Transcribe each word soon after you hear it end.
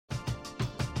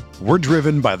We're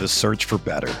driven by the search for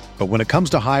better. But when it comes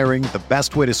to hiring, the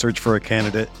best way to search for a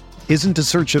candidate isn't to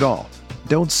search at all.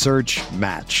 Don't search,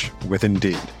 match with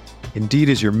Indeed. Indeed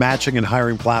is your matching and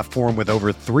hiring platform with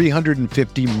over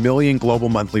 350 million global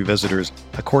monthly visitors,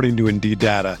 according to Indeed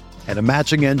data, and a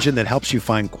matching engine that helps you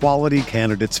find quality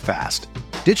candidates fast.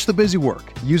 Ditch the busy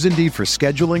work. Use Indeed for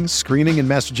scheduling, screening, and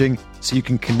messaging so you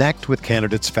can connect with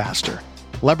candidates faster.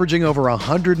 Leveraging over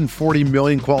 140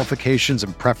 million qualifications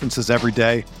and preferences every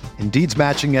day, Indeed's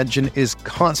matching engine is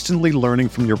constantly learning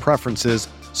from your preferences,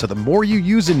 so the more you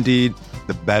use Indeed,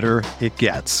 the better it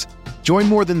gets. Join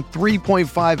more than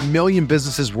 3.5 million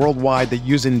businesses worldwide that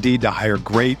use Indeed to hire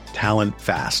great talent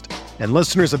fast. And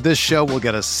listeners of this show will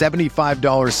get a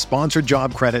 $75 sponsored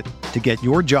job credit to get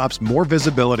your jobs more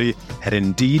visibility at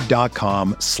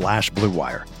Indeed.com/Blue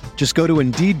Wire. Just go to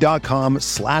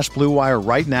Indeed.com/Blue Wire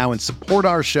right now and support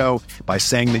our show by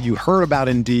saying that you heard about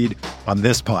Indeed on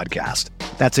this podcast.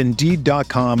 That's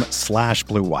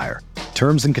Indeed.com/Blue Wire.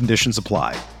 Terms and conditions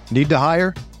apply. Need to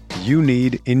hire? You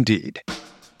need Indeed. Do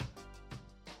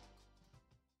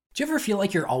you ever feel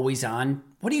like you're always on?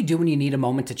 What do you do when you need a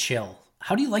moment to chill?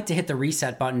 How do you like to hit the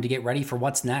reset button to get ready for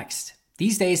what's next?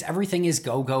 These days, everything is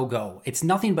go, go, go. It's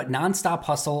nothing but nonstop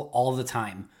hustle all the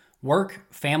time. Work,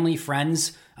 family,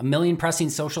 friends, a million pressing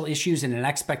social issues, and an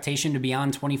expectation to be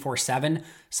on 24/7.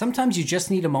 Sometimes you just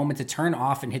need a moment to turn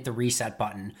off and hit the reset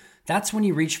button. That's when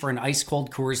you reach for an ice-cold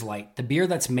Coors Light, the beer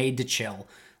that's made to chill.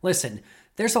 Listen,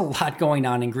 there's a lot going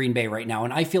on in Green Bay right now,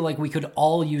 and I feel like we could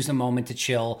all use a moment to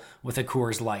chill with a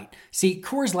Coors Light. See,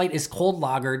 Coors Light is cold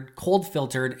lagered, cold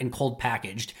filtered, and cold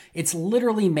packaged. It's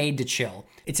literally made to chill.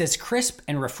 It's as crisp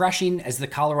and refreshing as the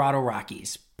Colorado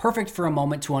Rockies. Perfect for a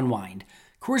moment to unwind.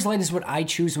 Coors Light is what I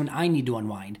choose when I need to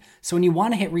unwind. So when you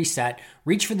want to hit reset,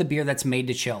 reach for the beer that's made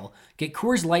to chill. Get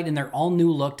Coors Light in their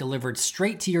all-new look delivered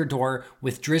straight to your door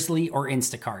with Drizzly or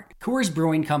Instacart. Coors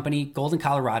Brewing Company, Golden,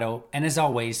 Colorado, and as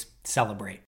always,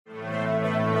 celebrate.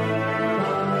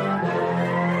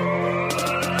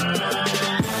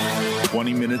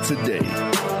 "20 minutes a day,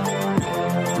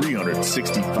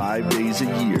 365 days a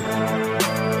year.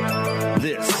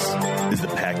 This is the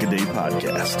Pack-A-Day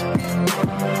Podcast.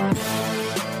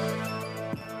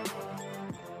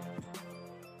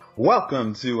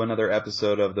 Welcome to another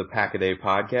episode of the Pack-A-Day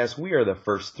Podcast. We are the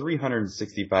first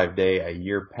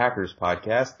 365-day-a-year Packers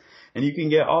podcast, and you can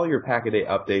get all your Pack-A-Day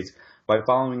updates by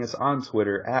following us on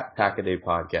Twitter at Pack-A-Day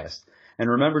Podcast. And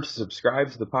remember to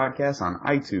subscribe to the podcast on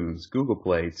iTunes, Google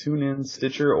Play, TuneIn,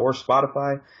 Stitcher, or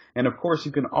Spotify. And of course,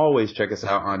 you can always check us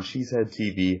out on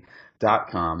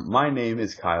cheeseheadtv.com. My name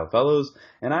is Kyle Fellows,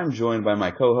 and I'm joined by my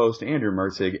co-host, Andrew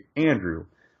Mertzig. Andrew,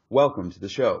 welcome to the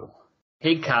show.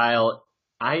 Hey, Kyle.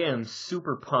 I am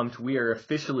super pumped. We are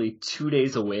officially 2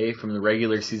 days away from the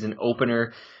regular season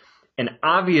opener. And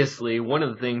obviously, one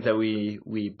of the things that we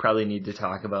probably need to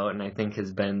talk about, and I think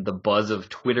has been the buzz of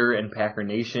Twitter and Packer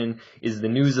Nation, is the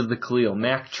news of the Khalil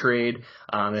Mack trade.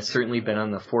 That's certainly been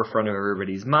on the forefront of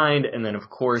everybody's mind. And then,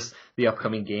 of course, the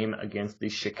upcoming game against the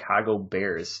Chicago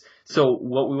Bears. So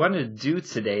what we wanted to do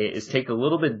today is take a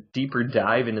little bit deeper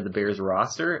dive into the Bears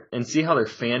roster and see how their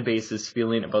fan base is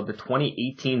feeling about the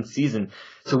 2018 season.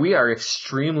 So we are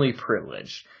extremely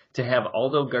privileged to have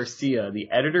Aldo Garcia,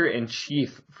 the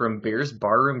editor-in-chief from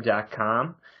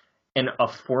BearsBarroom.com and a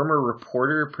former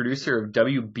reporter, producer of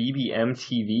WBBM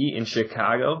TV in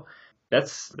Chicago.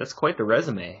 That's quite the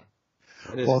resume.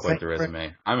 It is quite the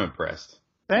resume. I'm impressed.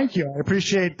 Thank you. I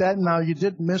appreciate that. Now, you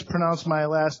did mispronounce my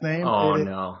last name. Oh,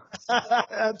 no.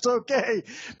 That's okay,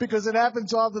 because it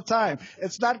happens all the time.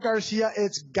 It's not Garcia,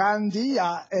 it's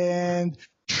Gandia. And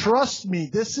trust me,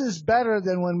 this is better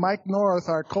than when Mike North,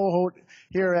 our co-host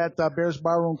here at Bears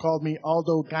Barroom, called me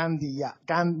Aldo Gandia.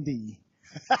 Gandhi.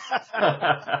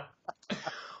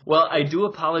 Well, I do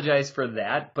apologize for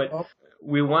that, but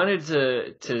we wanted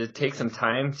to take some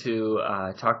time to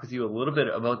talk with you a little bit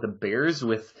about the Bears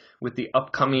with the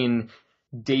upcoming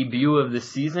debut of the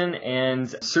season.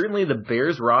 And certainly the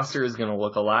Bears roster is going to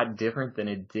look a lot different than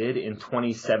it did in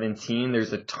 2017.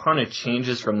 There's a ton of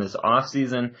changes from this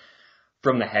offseason,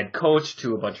 from the head coach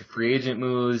to a bunch of free agent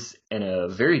moves and a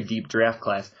very deep draft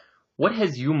class. What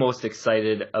has you most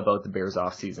excited about the Bears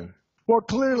offseason? Well,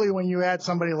 clearly when you add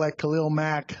somebody like Khalil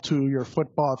Mack to your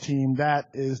football team,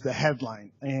 that is the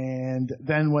headline. And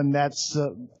then when that's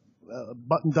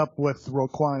buttoned up with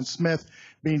Roquan Smith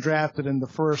being drafted in the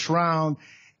first round,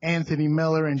 Anthony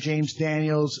Miller and James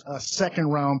Daniels,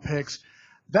 second-round picks,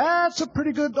 that's a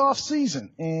pretty good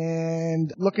offseason.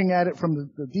 And looking at it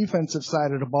from the defensive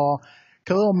side of the ball,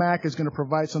 Khalil Mack is going to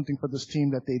provide something for this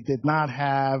team that they did not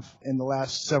have in the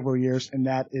last several years, and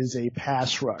that is a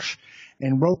pass rush.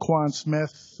 And Roquan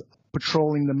Smith,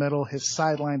 patrolling the middle, his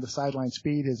sideline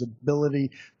speed, his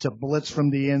ability to blitz from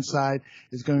the inside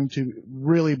is going to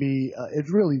really be,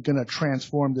 it's really going to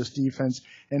transform this defense.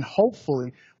 And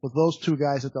hopefully with those two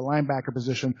guys at the linebacker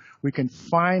position, we can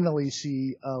finally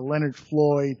see Leonard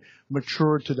Floyd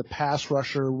mature to the pass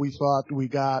rusher we thought we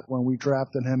got when we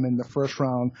drafted him in the first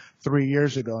round 3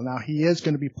 years ago. Now he is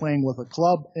going to be playing with a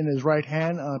club in his right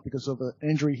hand because of an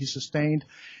injury he sustained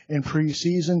in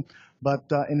preseason.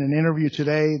 But in an interview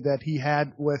today that he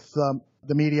had with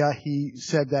the media, he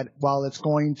said that while it's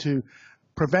going to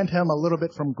prevent him a little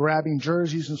bit from grabbing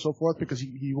jerseys and so forth because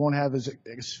he won't have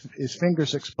his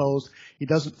fingers exposed, he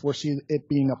doesn't foresee it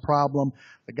being a problem.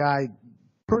 The guy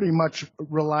pretty much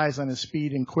relies on his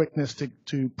speed and quickness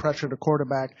to pressure the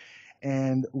quarterback.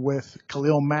 And with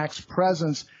Khalil Mack's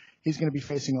presence, he's going to be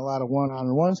facing a lot of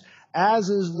one-on-ones, as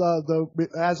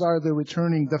are the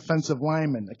returning defensive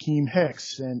linemen, Akeem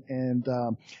Hicks and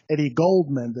Eddie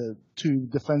Goldman, the two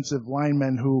defensive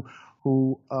linemen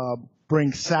who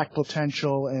bring sack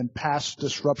potential and pass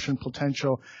disruption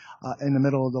potential in the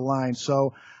middle of the line.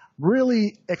 So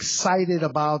really excited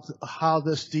about how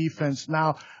this defense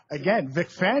now. Again, Vic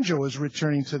Fangio is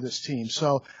returning to this team,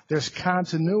 so there's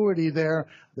continuity there.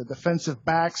 The defensive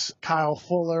backs, Kyle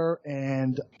Fuller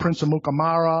and Prince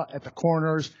Amukamara at the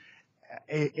corners,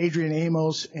 Adrian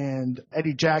Amos and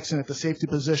Eddie Jackson at the safety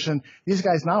position. These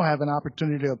guys now have an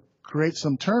opportunity to create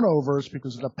some turnovers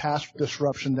because of the pass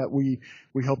disruption that we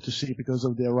hope to see because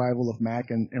of the arrival of Mack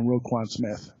and Roquan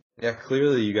Smith. Yeah,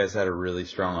 clearly you guys had a really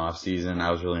strong offseason. I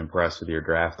was really impressed with your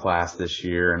draft class this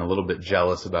year and a little bit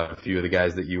jealous about a few of the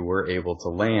guys that you were able to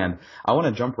land. I want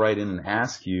to jump right in and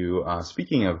ask you,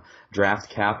 speaking of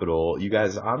draft capital, you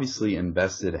guys obviously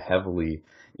invested heavily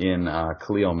in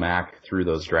Khalil Mack through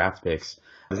those draft picks.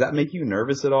 Does that make you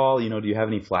nervous at all? Do you have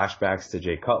any flashbacks to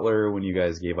Jay Cutler when you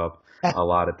guys gave up a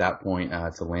lot at that point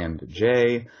to land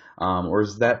Jay? Or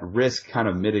is that risk kind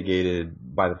of mitigated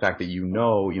by the fact that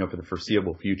for the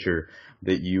foreseeable future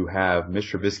that you have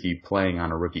Mitch Trubisky playing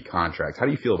on a rookie contract? How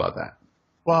do you feel about that?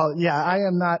 Well, yeah, I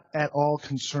am not at all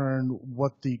concerned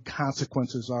what the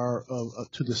consequences are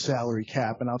to the salary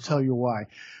cap, and I'll tell you why.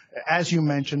 As you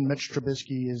mentioned, Mitch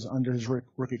Trubisky is under his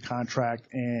rookie contract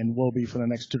and will be for the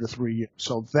next 2 to 3 years.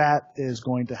 So that is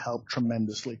going to help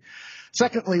tremendously.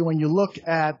 Secondly, when you look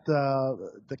at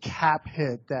the cap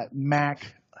hit that Mack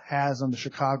has on the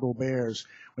Chicago Bears,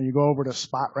 when you go over to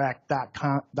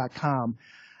spotrac.com,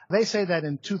 they say that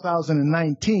in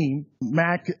 2019,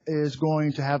 Mack is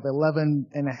going to have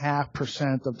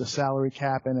 11.5% of the salary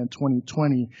cap, and in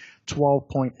 2020,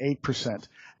 12.8%.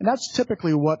 And that's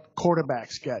typically what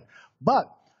quarterbacks get. But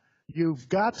you've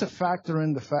got to factor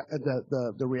in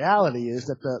the reality is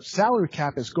that the salary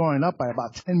cap is going up by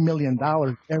about $10 million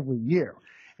every year.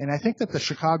 And I think that the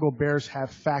Chicago Bears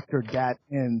have factored that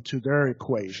into their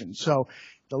equation. So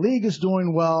the league is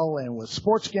doing well, and with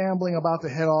sports gambling about to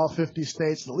hit all 50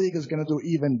 states, the league is going to do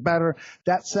even better.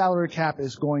 That salary cap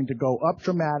is going to go up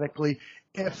dramatically.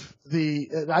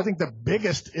 I think the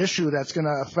biggest issue that's going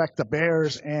to affect the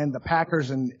Bears and the Packers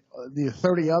and the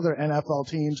 30 other NFL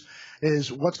teams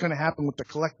is what's going to happen with the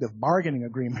collective bargaining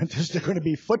agreement. Is there going to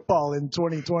be football in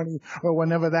 2020 or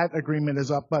whenever that agreement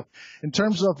is up? But in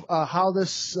terms of how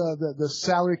this the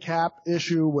salary cap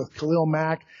issue with Khalil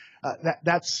Mack,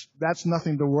 that's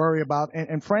nothing to worry about.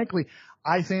 And frankly,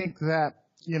 I think that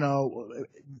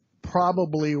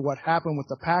probably what happened with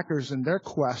the Packers in their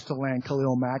quest to land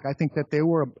Khalil Mack, I think that they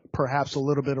were perhaps a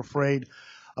little bit afraid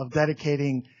of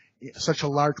dedicating such a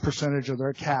large percentage of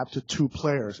their cap to two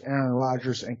players, Aaron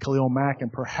Rodgers and Khalil Mack,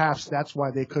 and perhaps that's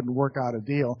why they couldn't work out a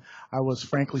deal. I was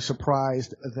frankly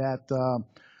surprised that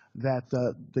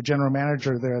the general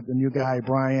manager there, the new guy,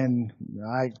 Brian,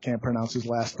 I can't pronounce his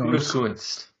last name.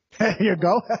 Gutekunst. There you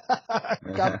go.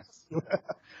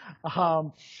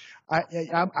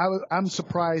 I'm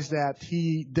surprised that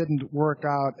he didn't work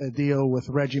out a deal with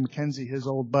Reggie McKenzie, his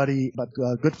old buddy, but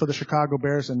good for the Chicago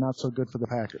Bears and not so good for the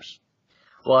Packers.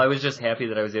 Well, I was just happy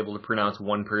that I was able to pronounce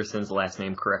one person's last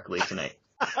name correctly tonight.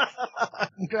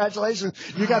 Congratulations.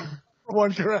 You got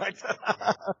one correct.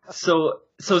 So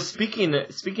speaking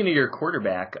of your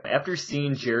quarterback, after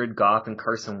seeing Jared Goff and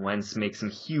Carson Wentz make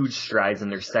some huge strides in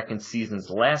their second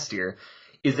seasons last year,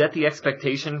 is that the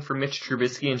expectation for Mitch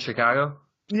Trubisky in Chicago?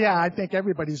 Yeah, I think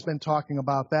everybody's been talking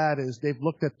about that. Is they've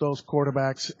looked at those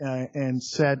quarterbacks and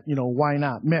said, why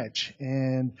not Mitch?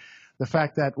 And the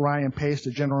fact that Ryan Pace,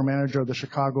 the general manager of the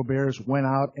Chicago Bears, went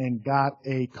out and got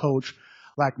a coach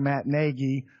like Matt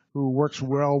Nagy, who works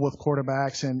well with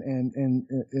quarterbacks and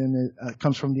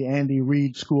comes from the Andy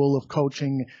Reid School of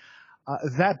Coaching,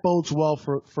 that bodes well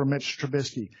for Mitch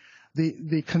Trubisky.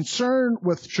 The concern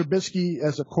with Trubisky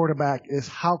as a quarterback is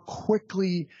how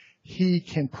quickly he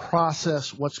can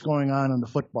process what's going on the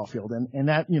football field. And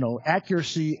that,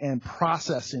 accuracy and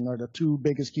processing are the two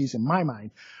biggest keys in my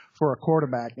mind for a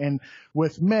quarterback. And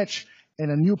with Mitch and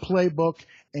a new playbook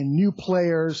and new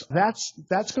players, that's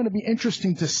going to be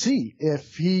interesting to see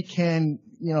if he can,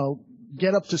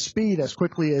 get up to speed as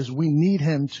quickly as we need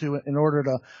him to in order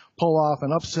to pull off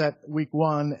an upset week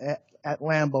 1 at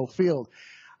Lambeau Field.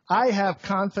 I have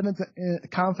confidence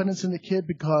in the kid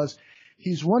because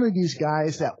he's one of these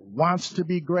guys that wants to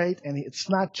be great, and it's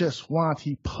not just want.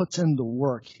 He puts in the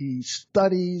work. He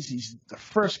studies. He's the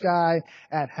first guy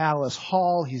at Hallis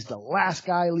Hall. He's the last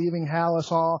guy leaving Hallis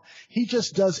Hall. He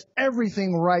just does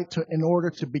everything right in order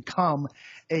to become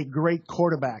a great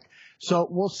quarterback. So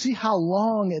we'll see how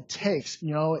long it takes.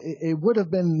 It would have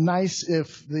been nice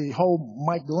if the whole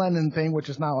Mike Glennon thing, which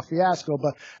is now a fiasco,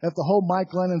 but if the whole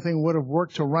Mike Glennon thing would have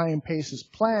worked to Ryan Pace's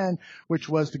plan, which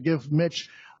was to give Mitch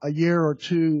a year or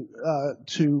two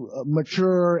to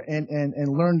mature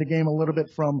and learn the game a little bit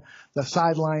from the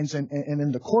sidelines and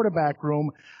in the quarterback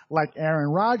room like Aaron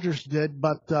Rodgers did.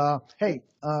 But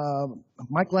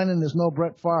Mike Glennon is no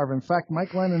Brett Favre. In fact, Mike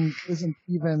Glennon isn't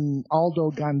even Aldo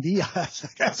Gandia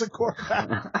as a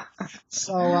quarterback.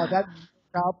 So that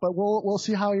out, but we'll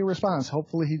see how he responds.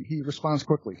 Hopefully he responds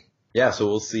quickly. Yeah, so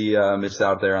we'll see Mitch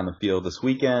out there on the field this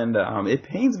weekend. It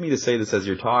pains me to say this as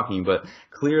you're talking, but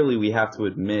clearly we have to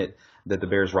admit that the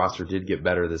Bears roster did get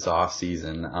better this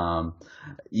offseason,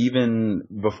 even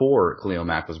before Khalil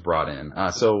Mack was brought in.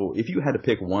 So if you had to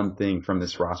pick one thing from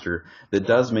this roster that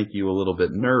does make you a little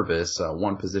bit nervous,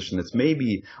 one position that's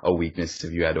maybe a weakness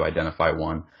if you had to identify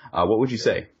one, what would you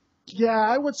say? Yeah,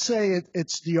 I would say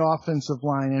it's the offensive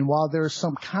line, and while there's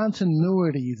some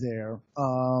continuity there,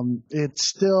 it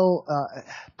still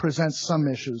presents some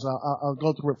issues. I'll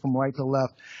go through it from right to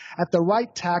left. At the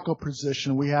right tackle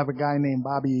position, we have a guy named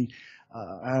Bobby,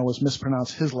 I always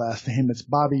mispronounce his last name, it's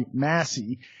Bobby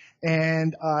Massey,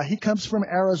 and he comes from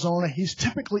Arizona. He's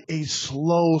typically a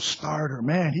slow starter.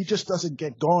 Man, he just doesn't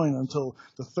get going until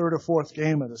the third or fourth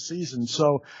game of the season.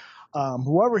 So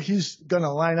whoever he's going to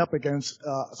line up against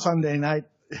Sunday night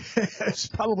is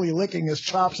probably licking his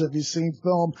chops if he's seen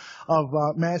film of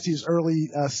Massey's early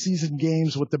season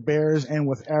games with the Bears and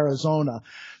with Arizona.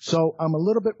 So I'm a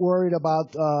little bit worried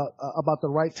about the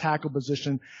right tackle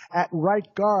position. At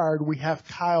right guard, we have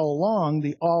Kyle Long,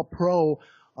 the All-Pro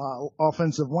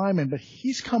offensive lineman, but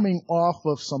he's coming off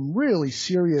of some really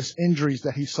serious injuries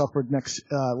that he suffered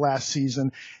last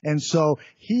season, and so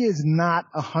he is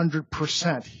not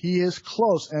 100%. He is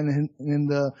close, and in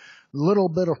the little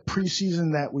bit of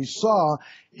preseason that we saw,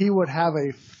 he would have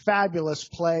a fabulous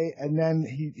play, and then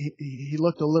he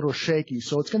looked a little shaky.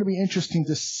 So it's going to be interesting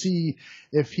to see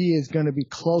if he is going to be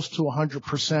close to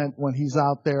 100% when he's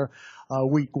out there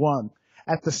week 1.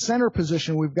 At the center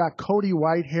position, we've got Cody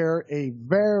Whitehair, a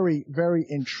very, very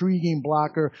intriguing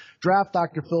blocker. Draft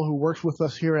Dr. Phil, who works with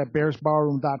us here at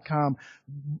BearsBallroom.com,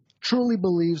 truly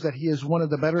believes that he is one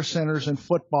of the better centers in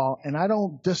football, and I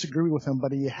don't disagree with him,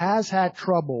 but he has had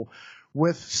trouble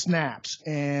with snaps.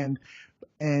 And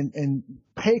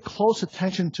pay close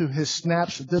attention to his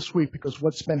snaps this week, because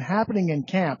what's been happening in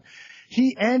camp,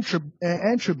 he and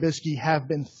Trubisky have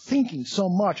been thinking so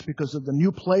much because of the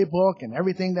new playbook and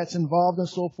everything that's involved and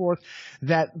so forth,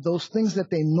 that those things that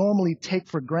they normally take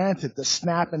for granted, the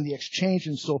snap and the exchange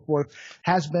and so forth,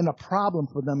 has been a problem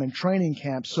for them in training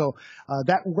camp. So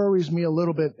that worries me a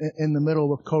little bit in the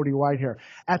middle of Cody Whitehair.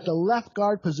 At the left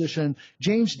guard position,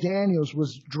 James Daniels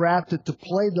was drafted to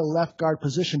play the left guard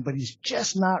position, but he's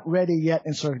just not ready yet,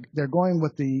 and so they're going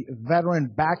with the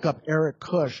veteran backup Eric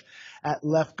Kush at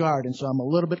left guard, and so I'm a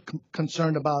little bit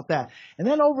concerned about that. And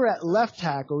then over at left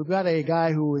tackle, we've got a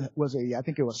guy who was I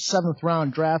think it was 7th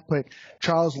round draft pick,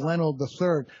 Charles Leno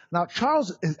III. Now,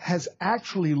 Charles has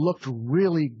actually looked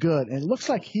really good, and it looks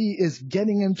like he is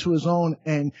getting into his own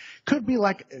and could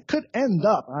end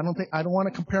up, I don't want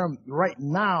to compare him right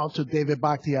now to David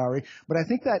Bakhtiari, but I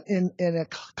think that in a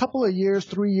couple of years,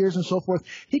 3 years and so forth,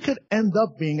 he could end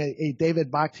up being a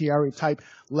David Bakhtiari type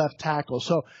left tackle.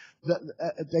 So,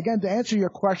 again, to answer your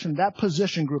question, that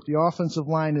position group, the offensive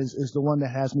line, is the one that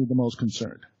has me the most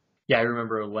concerned. Yeah, I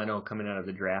remember Leno coming out of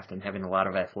the draft and having a lot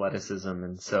of athleticism,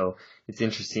 and so it's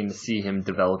interesting to see him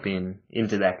developing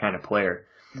into that kind of player.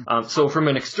 So from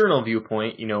an external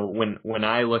viewpoint, when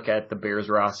I look at the Bears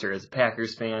roster as a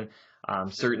Packers fan,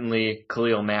 certainly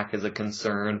Khalil Mack is a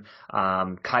concern.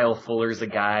 Kyle Fuller's a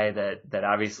guy that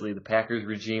obviously the Packers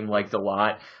regime liked a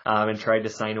lot, and tried to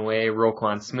sign away.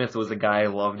 Roquan Smith was a guy I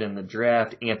loved in the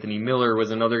draft. Anthony Miller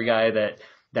was another guy that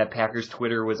that Packers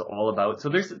Twitter was all about. So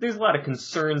there's a lot of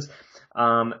concerns.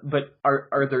 But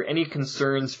are there any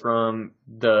concerns from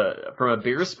a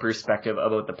Bears perspective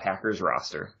about the Packers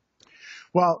roster?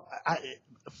 Well,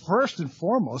 first and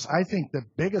foremost, I think the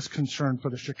biggest concern for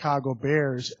the Chicago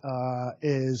Bears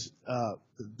is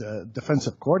the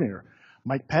defensive coordinator,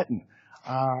 Mike Pettine.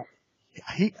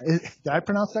 Did I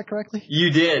pronounce that correctly?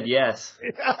 You did, yes.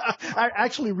 I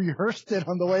actually rehearsed it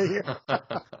on the way here.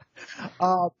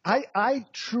 I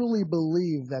truly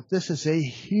believe that this is a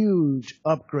huge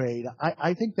upgrade.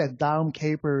 I think that Dom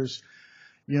Capers,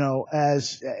 you know,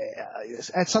 as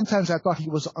sometimes I thought he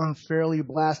was unfairly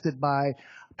blasted by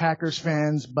Packers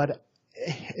fans, but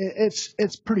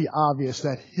it's pretty obvious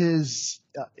that his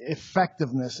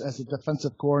effectiveness as a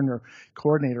defensive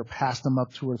coordinator passed him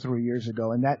up 2 or 3 years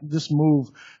ago, and that this move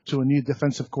to a new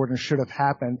defensive coordinator should have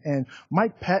happened. And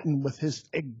Mike Pettine, with his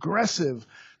aggressive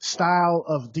style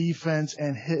of defense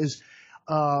and his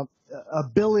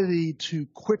ability to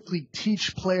quickly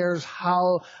teach players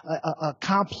how a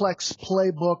complex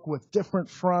playbook with different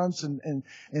fronts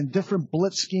and different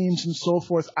blitz schemes and so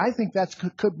forth, I think that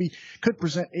could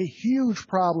present a huge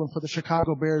problem for the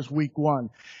Chicago Bears week 1.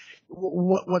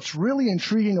 What's really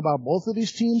intriguing about both of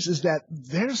these teams is that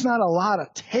there's not a lot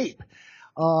of tape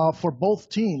for both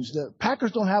teams. The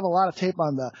Packers don't have a lot of tape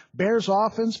on the Bears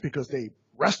offense because they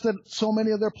rested so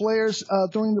many of their players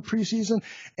during the preseason,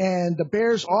 and the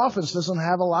Bears offense doesn't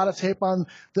have a lot of tape on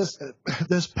this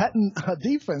Pettine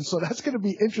defense, so that's going to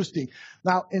be interesting.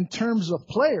 Now, in terms of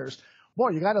players, boy,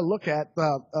 you got to look at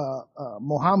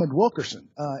Muhammad Wilkerson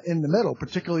in the middle,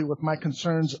 particularly with my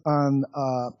concerns on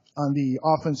the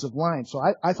offensive line. So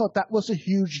I thought that was a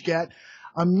huge get.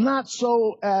 I'm not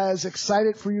so as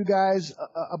excited for you guys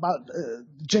about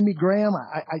Jimmy Graham.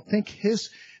 I think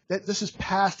that this is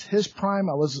past his prime.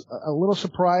 I was a little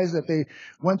surprised that they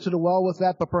went to the well with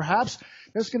that, but perhaps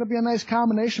there's going to be a nice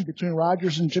combination between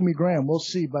Rodgers and Jimmy Graham. We'll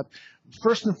see. But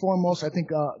first and foremost, I think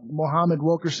Muhammad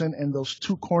Wilkerson and those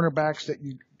 2 cornerbacks that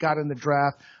you got in the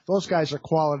draft, those guys are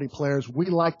quality players. We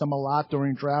liked them a lot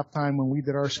during draft time when we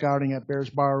did our scouting at Bears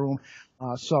Barroom.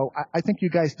 So I think you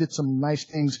guys did some nice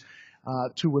things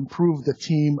to improve the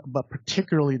team, but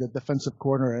particularly the defensive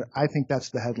coordinator. I think that's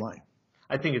the headline.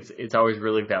 I think it's always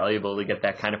really valuable to get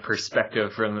that kind of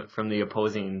perspective from the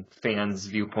opposing fans'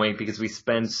 viewpoint, because we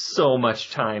spend so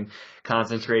much time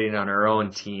concentrating on our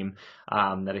own team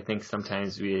that I think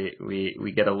sometimes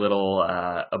we get a little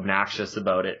obnoxious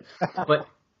about it. But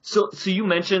so you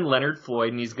mentioned Leonard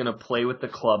Floyd, and he's going to play with the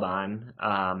club on,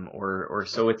 or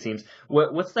so it seems.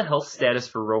 What's the health status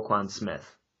for Roquan Smith?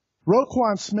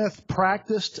 Roquan Smith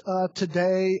practiced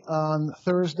today on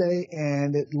Thursday,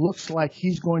 and it looks like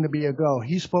he's going to be a go.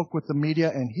 He spoke with the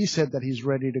media, and he said that he's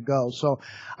ready to go. So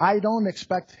I don't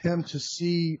expect him to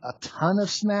see a ton of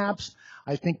snaps.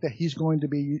 I think that he's going to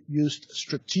be used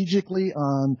strategically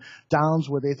on downs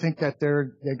where they think that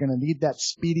they're going to need that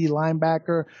speedy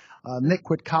linebacker. Nick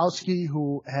Kwiatkowski,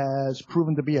 who has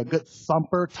proven to be a good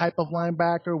thumper type of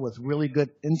linebacker with really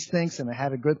good instincts and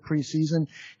had a good preseason,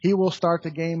 he will start the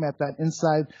game at that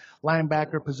inside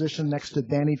linebacker position next to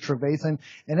Danny Trevathan.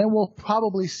 And then we'll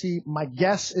probably see, my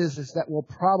guess is that we'll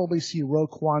probably see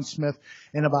Roquan Smith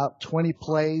in about 20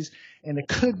 plays. And it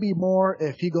could be more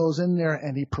if he goes in there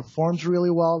and he performs really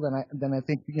well. Then I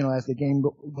think, you know, as the game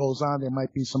goes on, there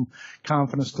might be some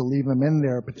confidence to leave him in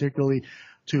there, particularly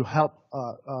to help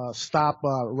stop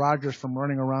Rodgers from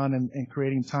running around and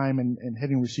creating time and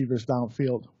hitting receivers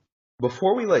downfield.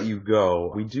 Before we let you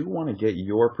go, we do want to get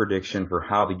your prediction for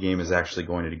how the game is actually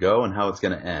going to go and how it's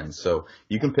going to end. So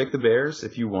you can pick the Bears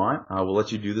if you want. We'll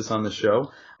let you do this on the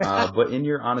show. But in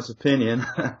your honest opinion,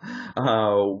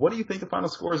 what do you think the final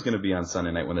score is going to be on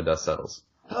Sunday night when the dust settles?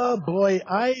 Oh boy,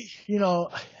 I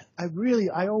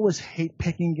always hate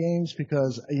picking games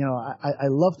because, you know, I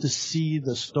love to see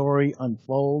the story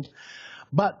unfold.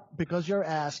 But because you're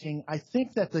asking, I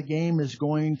think that the game is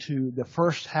the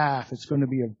first half, it's going to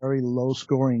be a very low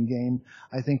scoring game.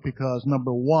 I think because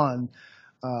number one,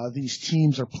 these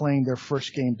teams are playing their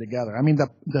first game together. I mean,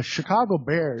 the Chicago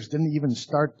Bears didn't even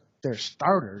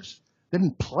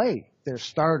didn't play their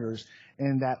starters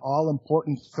in that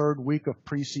all-important third week of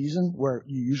preseason where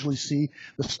you usually see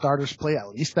the starters play at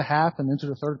least a half and into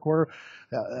the third quarter.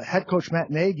 Head coach Matt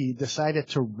Nagy decided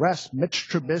to rest Mitch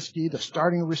Trubisky, the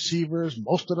starting receivers,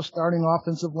 most of the starting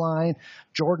offensive line,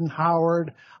 Jordan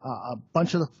Howard, a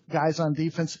bunch of the guys on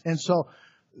defense. And so,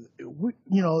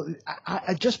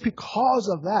 I just because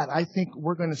of that, I think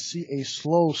we're going to see a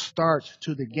slow start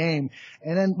to the game.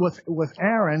 And then with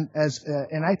Aaron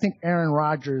and I think Aaron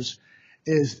Rodgers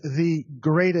is the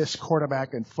greatest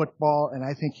quarterback in football, and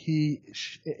I think he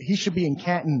should be in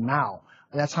Canton now.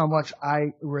 That's how much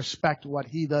I respect what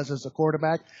he does as a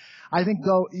quarterback. I think,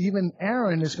 though, even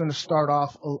Aaron is going to start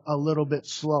off a little bit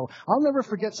slow. I'll never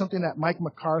forget something that Mike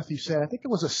McCarthy said. I think it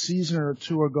was a season or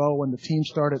two ago when the team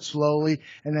started slowly,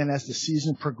 and then as the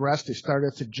season progressed, they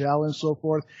started to gel and so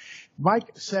forth.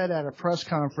 Mike said at a press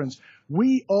conference,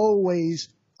 we always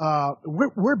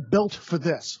we're built for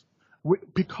this.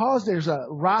 Because there's a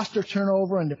roster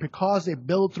turnover and because they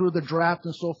build through the draft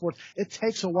and so forth, it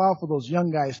takes a while for those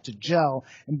young guys to gel.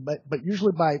 But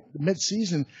usually by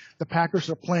mid-season, the Packers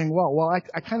are playing well. Well,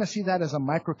 I kind of see that as a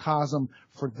microcosm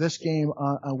for this game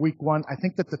on week 1. I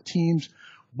think that the teams,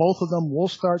 both of them, will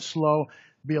start slow,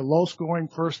 be a low-scoring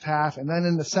first half, and then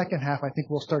in the second half, I think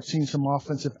we'll start seeing some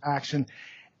offensive action.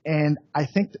 And I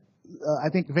think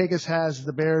Vegas has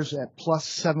the Bears at plus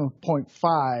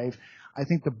 7.5. I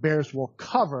think the Bears will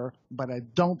cover, but I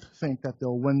don't think that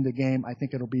they'll win the game. I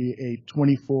think it'll be a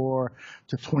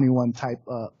 24-21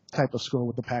 type of score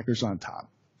with the Packers on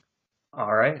top.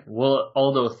 All right. Well,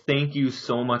 Aldo, thank you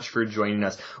so much for joining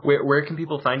us. Where can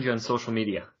people find you on social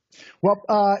media? Well,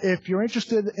 if you're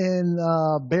interested in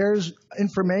Bears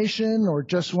information or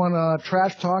just want to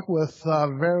trash talk with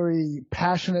very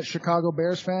passionate Chicago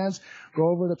Bears fans, go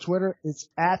over to Twitter. It's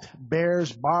at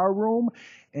Bears Barroom.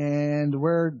 And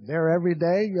we're there every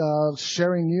day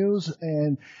sharing news.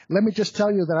 And let me just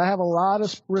tell you that I have a lot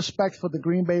of respect for the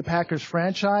Green Bay Packers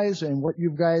franchise and what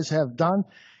you guys have done.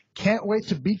 Can't wait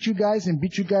to beat you guys and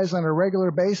beat you guys on a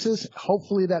regular basis.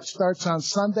 Hopefully that starts on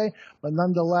Sunday. But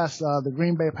nonetheless, the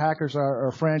Green Bay Packers are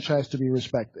a franchise to be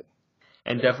respected.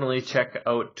 And definitely check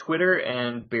out Twitter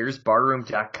and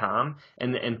BearsBarroom.com.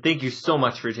 And thank you so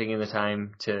much for taking the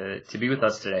time to be with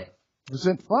us today. It was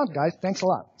fun, guys. Thanks a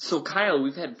lot. So, Kyle,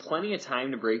 we've had plenty of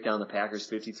time to break down the Packers'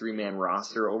 53-man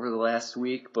roster over the last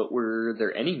week, but were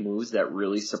there any moves that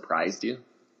really surprised you?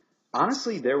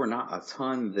 Honestly, there were not a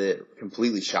ton that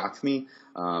completely shocked me.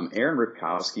 Aaron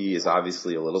Ripkowski is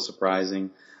obviously a little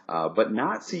surprising, but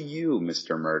not to you,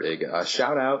 Mr. Mertig.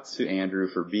 Shout out to Andrew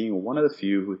for being one of the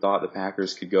few who thought the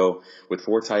Packers could go with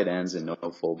 4 tight ends and no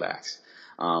fullbacks.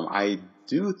 I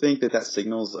do think that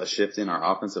signals a shift in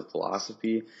our offensive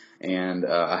philosophy and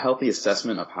a healthy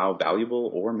assessment of how valuable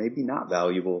or maybe not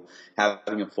valuable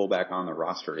having a fullback on the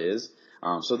roster is.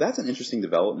 So that's an interesting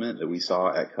development that we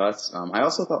saw at cuts. I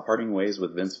also thought parting ways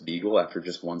with Vince Beagle after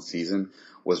just one season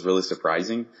was really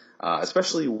surprising,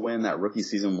 especially when that rookie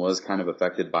season was kind of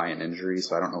affected by an injury.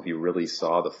 So I don't know if you really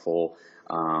saw the full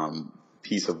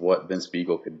piece of what Vince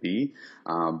Beagle could be.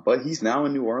 But he's now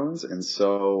in New Orleans, and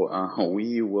so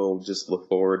we will just look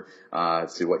forward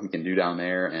to what he can do down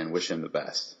there and wish him the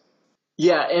best.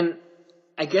 Yeah, and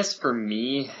I guess for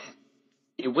me,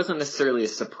 it wasn't necessarily a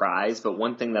surprise, but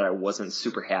one thing that I wasn't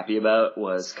super happy about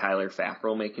was Kyler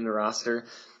Fackrell making the roster.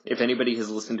 If anybody has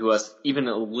listened to us even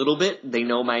a little bit, they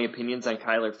know my opinions on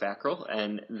Kyler Fackrell,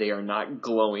 and they are not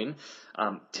glowing.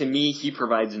 To me, he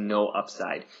provides no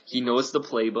upside. He knows the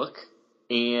playbook,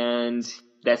 and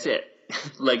that's it.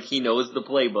 Like, he knows the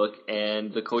playbook,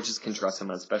 and the coaches can trust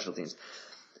him on special teams.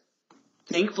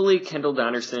 Thankfully, Kendall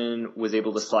Donnerson was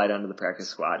able to slide onto the practice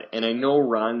squad, and I know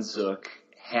Ron Zook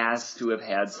has to have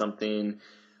had something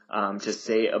to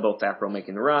say about Fackrell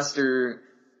making the roster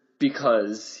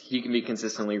because he can be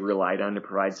consistently relied on to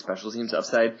provide special teams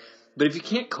upside. But if you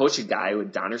can't coach a guy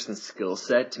with Donnerson's skill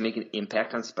set to make an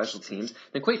impact on special teams,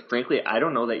 then quite frankly, I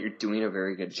don't know that you're doing a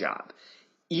very good job.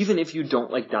 Even if you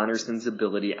don't like Donnerson's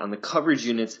ability on the coverage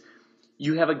units,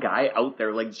 you have a guy out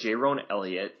there like Jaron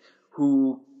Elliott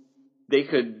who they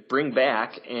could bring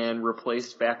back and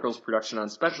replace Fackrell's production on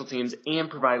special teams and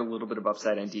provide a little bit of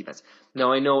upside on defense.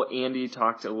 Now, I know Andy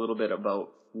talked a little bit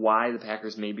about why the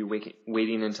Packers may be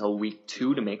waiting until week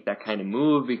 2 to make that kind of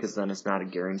move because then it's not a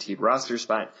guaranteed roster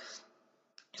spot.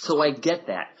 So I get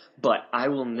that, but I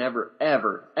will never,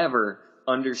 ever, ever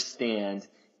understand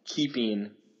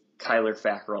keeping Kyler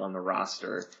Fackrell on the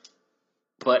roster.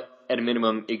 But at a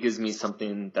minimum, it gives me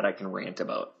something that I can rant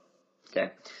about.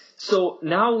 Okay. So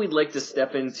now we'd like to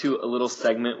step into a little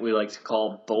segment we like to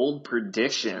call Bold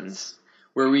Predictions,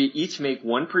 where we each make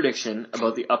one prediction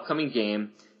about the upcoming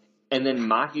game and then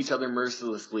mock each other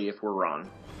mercilessly if we're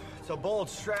wrong. It's a bold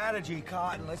strategy,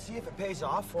 Cotton. Let's see if it pays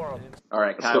off for them. All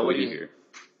right, Kyle, what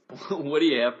do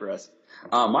you have for us?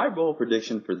 My bold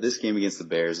prediction for this game against the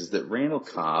Bears is that Randall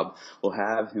Cobb will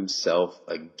have himself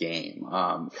a game.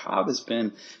 Cobb has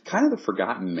been kind of the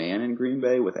forgotten man in Green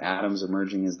Bay, with Adams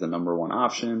emerging as the number one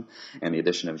option and the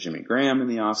addition of Jimmy Graham in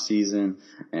the offseason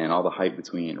and all the hype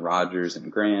between Rodgers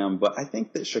and Graham. But I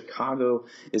think that Chicago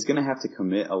is going to have to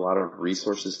commit a lot of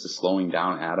resources to slowing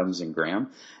down Adams and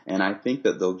Graham. And I think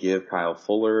that they'll give Kyle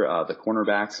Fuller, the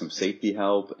cornerback, some safety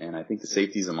help. And I think the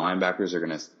safeties and linebackers are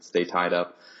going to stay tied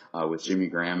up with Jimmy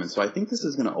Graham. And so I think this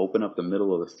is going to open up the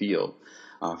middle of the field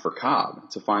for Cobb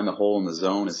to find the hole in the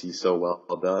zone, as he so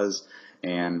well does,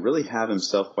 and really have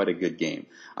himself quite a good game.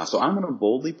 So I'm going to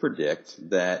boldly predict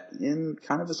that in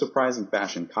kind of a surprising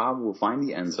fashion, Cobb will find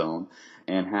the end zone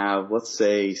and have, let's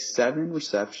say, 7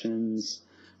 receptions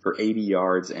for 80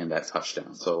 yards and that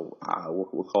touchdown. So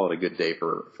we'll call it a good day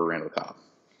for Randall Cobb.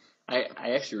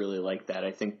 I actually really like that.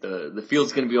 I think the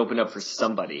field's going to be opened up for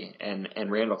somebody,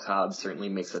 and Randall Cobb certainly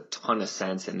makes a ton of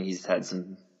sense, and he's had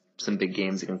some big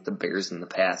games against the Bears in the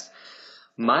past.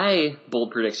 My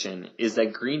bold prediction is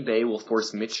that Green Bay will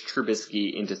force Mitch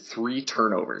Trubisky into 3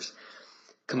 turnovers.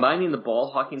 Combining the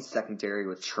ball-hawking secondary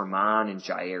with Tremont and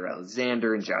Jair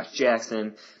Alexander and Josh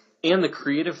Jackson, and the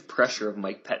creative pressure of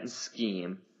Mike Pettine's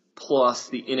scheme, plus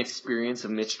the inexperience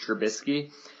of Mitch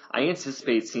Trubisky, I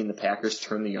anticipate seeing the Packers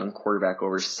turn the young quarterback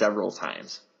over several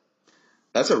times.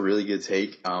 That's a really good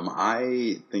take.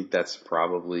 I think that's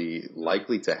probably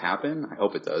likely to happen. I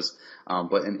hope it does.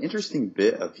 But an interesting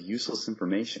bit of useless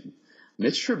information.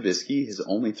 Mitch Trubisky has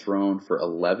only thrown for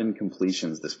 11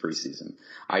 completions this preseason.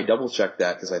 I double-checked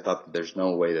that because I thought that there's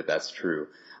no way that that's true.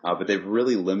 But they've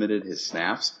really limited his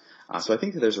snaps. So I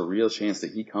think that there's a real chance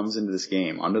that he comes into this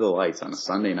game under the lights on a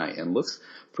Sunday night and looks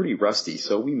pretty rusty.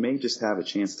 So we may just have a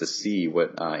chance to see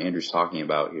what Andrew's talking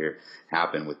about here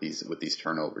happen with these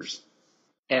turnovers.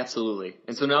 Absolutely.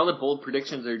 And so now that bold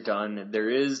predictions are done, there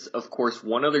is, of course,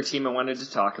 one other team I wanted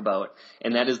to talk about,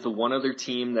 and that is the one other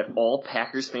team that all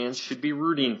Packers fans should be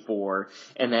rooting for,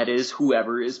 and that is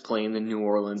whoever is playing the New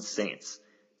Orleans Saints.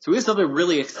 So we have something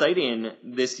really exciting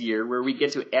this year where we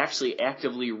get to actually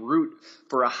actively root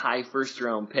for a high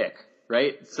first-round pick,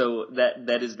 right? So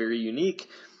that is very unique.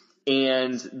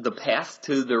 And the path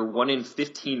to their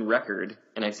 1-15 record,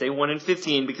 and I say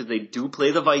 1-15 because they do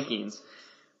play the Vikings,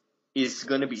 is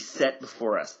going to be set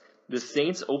before us. The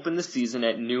Saints open the season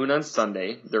at noon on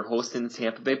Sunday. They're hosting the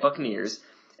Tampa Bay Buccaneers,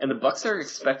 and the Bucs are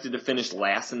expected to finish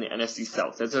last in the NFC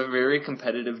South. That's a very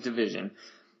competitive division.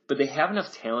 But they have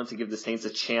enough talent to give the Saints a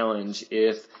challenge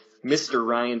if Mr.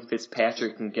 Ryan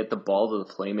Fitzpatrick can get the ball to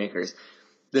the playmakers.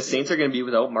 The Saints are going to be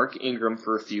without Mark Ingram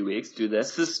for a few weeks due to that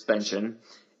suspension.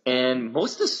 And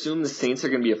most assume the Saints are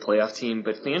going to be a playoff team,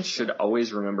 but fans should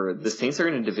always remember the Saints are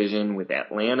in a division with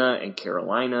Atlanta and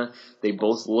Carolina. They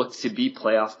both look to be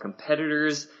playoff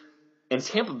competitors, and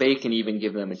Tampa Bay can even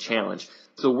give them a challenge.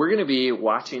 So we're going to be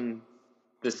watching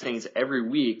the Saints every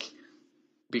week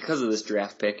because of this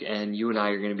draft pick, and you and I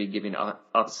are going to be giving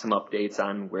up some updates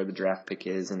on where the draft pick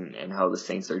is and how the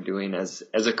Saints are doing as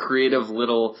a creative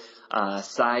little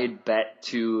side bet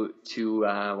to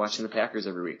watching the Packers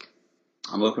every week.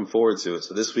 I'm looking forward to it.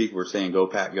 So this week we're saying go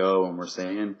Pack Go, and we're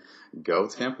saying go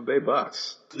Tampa Bay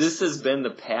Bucs. This has been the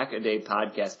Pack a Day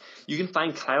podcast. You can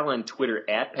find Kyle on Twitter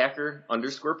at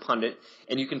Packer_pundit,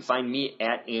 and you can find me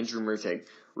at Andrew Mertig.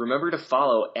 Remember to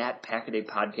follow at Pack a Day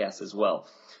podcast as well.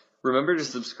 Remember to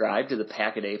subscribe to the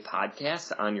Pack a Day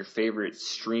podcast on your favorite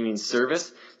streaming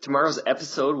service. Tomorrow's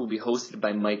episode will be hosted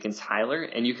by Mike and Tyler,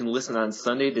 and you can listen on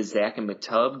Sunday to Zach and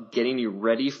Matub getting you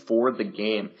ready for the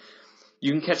game.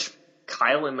 You can catch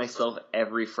Kyle and myself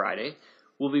every Friday.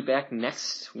 We'll be back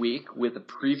next week with a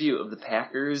preview of the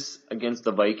Packers against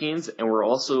the Vikings, and we're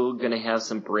also going to have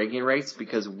some bragging rights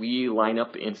because we line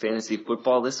up in fantasy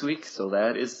football this week, so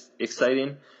that is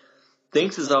exciting.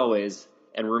 Thanks as always,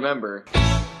 and remember,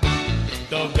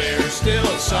 the Bears still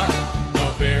suck,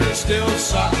 the Bears still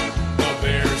suck, the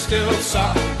Bears still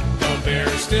suck, the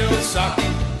Bears still suck.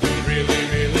 They really,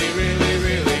 really, really,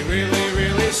 really, really,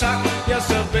 really suck. Yes,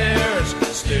 the Bears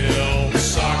still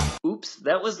suck. Oops,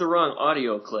 that was the wrong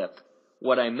audio clip.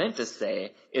 What I meant to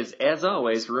say is, as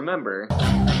always, remember...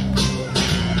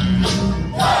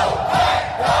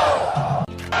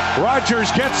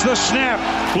 Rodgers gets the snap.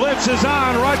 Blitz is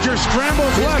on. Rodgers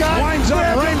scrambles left, winds up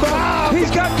rainbow.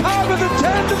 He's got Cobb at the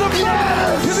 10 to the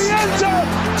 5 to the end zone.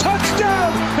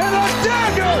 Touchdown and a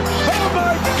dagger. Oh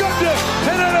my goodness.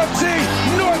 An NFC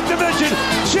North Division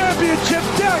Championship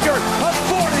dagger of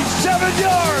 47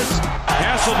 yards.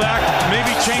 Hasselbeck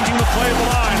maybe changing the play of the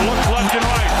line. Looks left and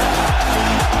right.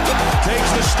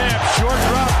 Takes the snap. Short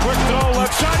drop. Quick throw.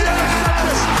 Left side.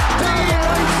 Yes! Down the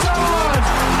right side.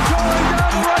 Going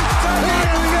down the right side.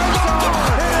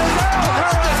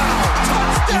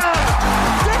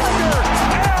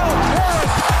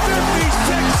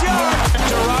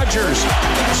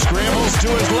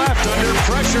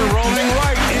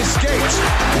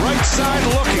 side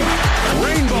looking.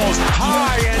 Rainbows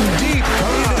high and deep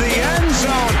into the end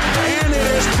zone. And it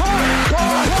is caught.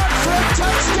 Ball caught for a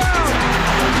touchdown.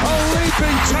 A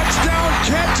leaping touchdown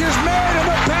catch is made, and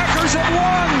the Packers have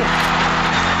won.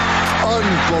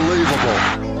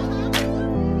 Unbelievable.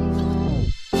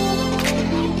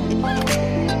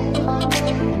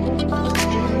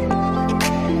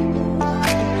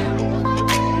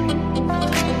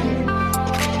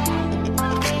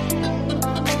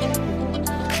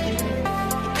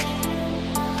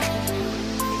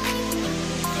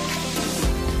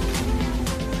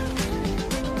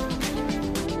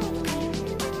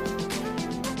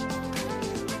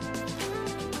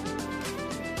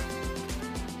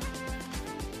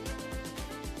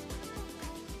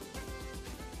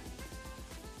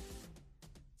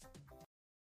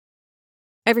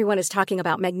 Everyone is talking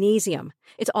about magnesium.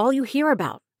 It's all you hear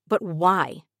about. But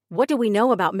why? What do we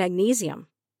know about magnesium?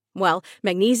 Well,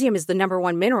 magnesium is the number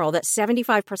one mineral that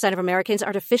 75% of Americans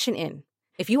are deficient in.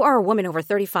 If you are a woman over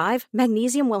 35,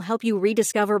 magnesium will help you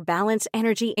rediscover balance,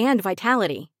 energy, and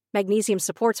vitality. Magnesium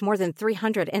supports more than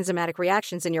 300 enzymatic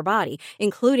reactions in your body,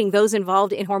 including those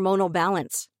involved in hormonal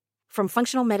balance. From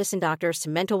functional medicine doctors to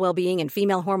mental well-being and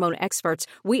female hormone experts,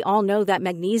 we all know that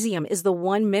magnesium is the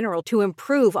one mineral to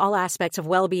improve all aspects of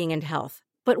well-being and health.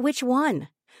 But which one?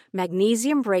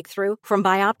 Magnesium Breakthrough from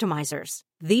Bioptimizers,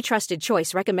 the trusted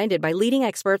choice recommended by leading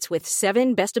experts with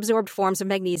 7 best-absorbed forms of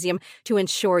magnesium to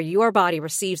ensure your body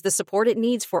receives the support it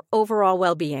needs for overall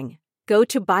well-being. Go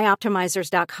to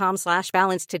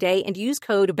bioptimizers.com/balance today and use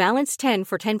code BALANCE10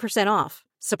 for 10% off.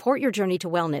 Support your journey to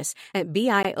wellness at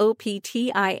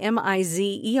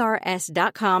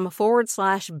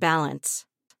bioptimizers.com/balance.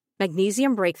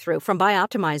 Magnesium Breakthrough from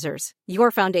Bioptimizers,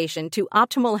 your foundation to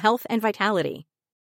optimal health and vitality.